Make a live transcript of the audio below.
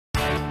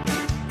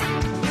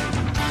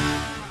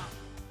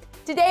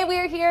Today we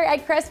are here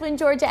at Cresswind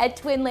Georgia at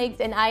Twin Lakes,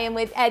 and I am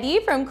with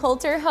Eddie from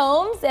Kolter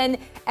Homes. And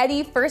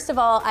Eddie, first of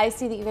all, I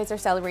see that you guys are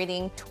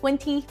celebrating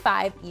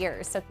 25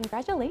 years, so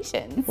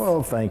congratulations.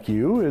 Well, thank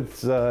you.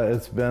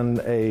 It's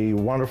been a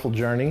wonderful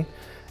journey,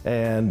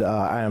 and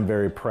I am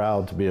very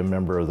proud to be a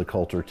member of the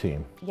Kolter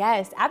team.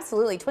 Yes,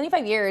 absolutely.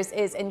 25 years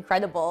is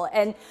incredible.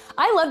 And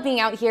I love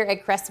being out here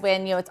at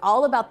Cresswind. You know, it's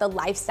all about the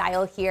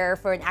lifestyle here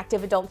for an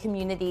active adult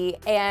community.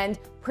 And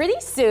pretty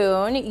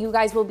soon, you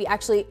guys will be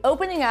actually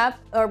opening up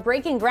or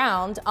breaking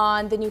ground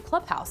on the new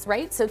clubhouse,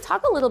 right? So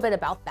talk a little bit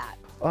about that.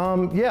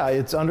 Yeah,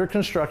 it's under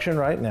construction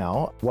right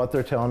now. What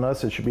they're telling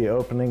us, it should be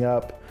opening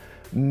up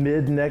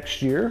mid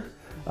next year.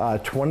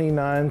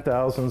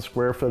 29,000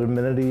 square foot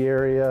amenity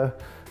area,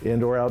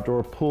 indoor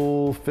outdoor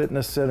pool,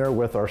 fitness center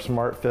with our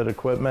SmartFit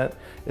equipment.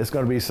 It's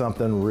going to be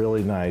something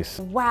really nice.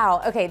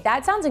 Wow, okay,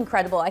 that sounds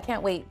incredible. I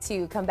can't wait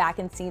to come back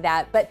and see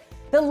that. But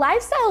the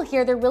lifestyle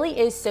here, there really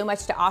is so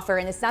much to offer,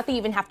 and it's not that you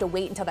even have to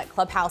wait until that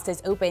clubhouse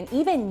is open.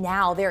 Even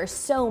now, there is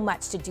so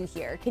much to do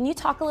here. Can you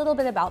talk a little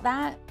bit about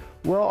that?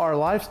 Well, our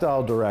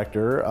lifestyle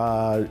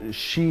director,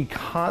 she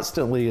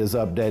constantly is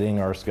updating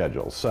our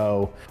schedule.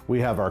 So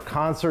we have our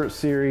concert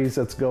series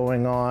that's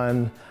going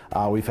on.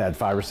 We've had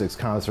 5 or 6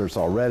 concerts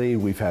already.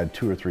 We've had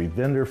 2 or 3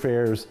 vendor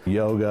fairs,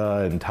 yoga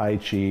and Tai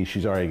Chi.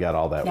 She's already got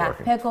all that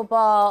working. Pickleball,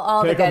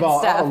 all the good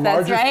stuff.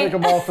 That's right. Largest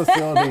pickleball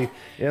facility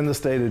in the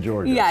state of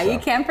Georgia. Yeah, so you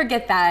can't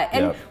forget that.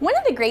 And one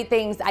of the great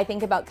things I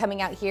think about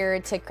coming out here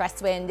to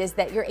Cresswind is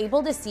that you're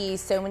able to see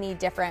so many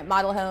different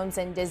model homes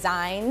and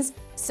designs.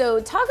 So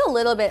talk a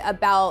little bit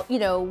about, you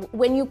know,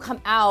 when you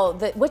come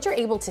out, what you're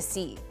able to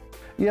see.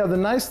 Yeah, the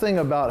nice thing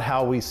about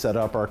how we set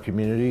up our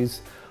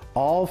communities,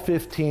 all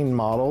 15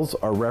 models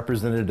are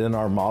represented in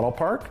our model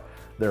park.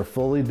 They're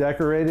fully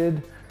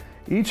decorated.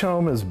 Each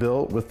home is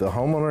built with the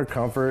homeowner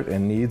comfort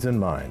and needs in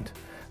mind.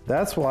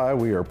 That's why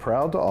we are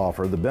proud to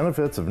offer the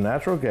benefits of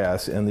natural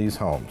gas in these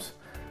homes.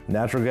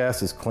 Natural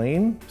gas is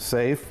clean,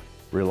 safe,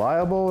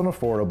 reliable, and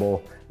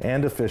affordable,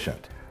 and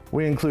efficient.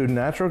 We include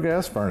natural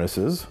gas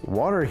furnaces,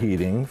 water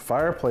heating,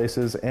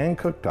 fireplaces, and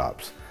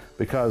cooktops,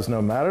 because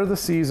no matter the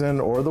season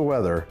or the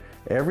weather,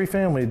 every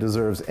family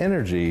deserves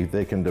energy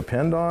they can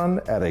depend on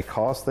at a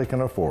cost they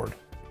can afford.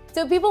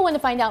 So if people want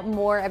to find out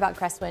more about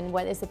Cresswind,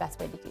 what is the best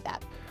way to do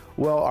that?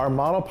 Well, our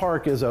model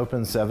park is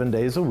open 7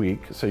 days a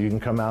week, so you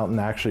can come out and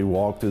actually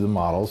walk through the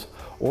models,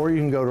 or you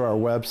can go to our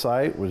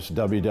website, which is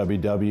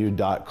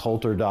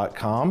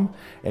www.kolter.com,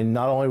 and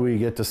not only will you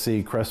get to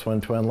see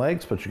Cresswind Twin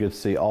Lakes, but you get to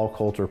see all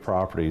Kolter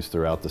properties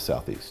throughout the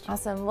Southeast.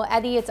 Awesome. Well,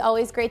 Eddie, it's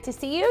always great to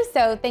see you,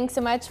 so thanks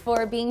so much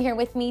for being here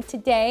with me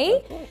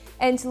today.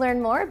 And to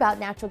learn more about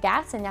natural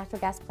gas and natural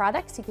gas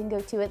products, you can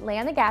go to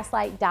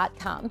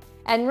atlantagaslight.com.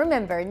 And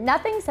remember,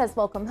 nothing says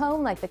welcome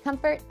home like the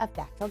comfort of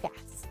natural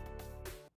gas.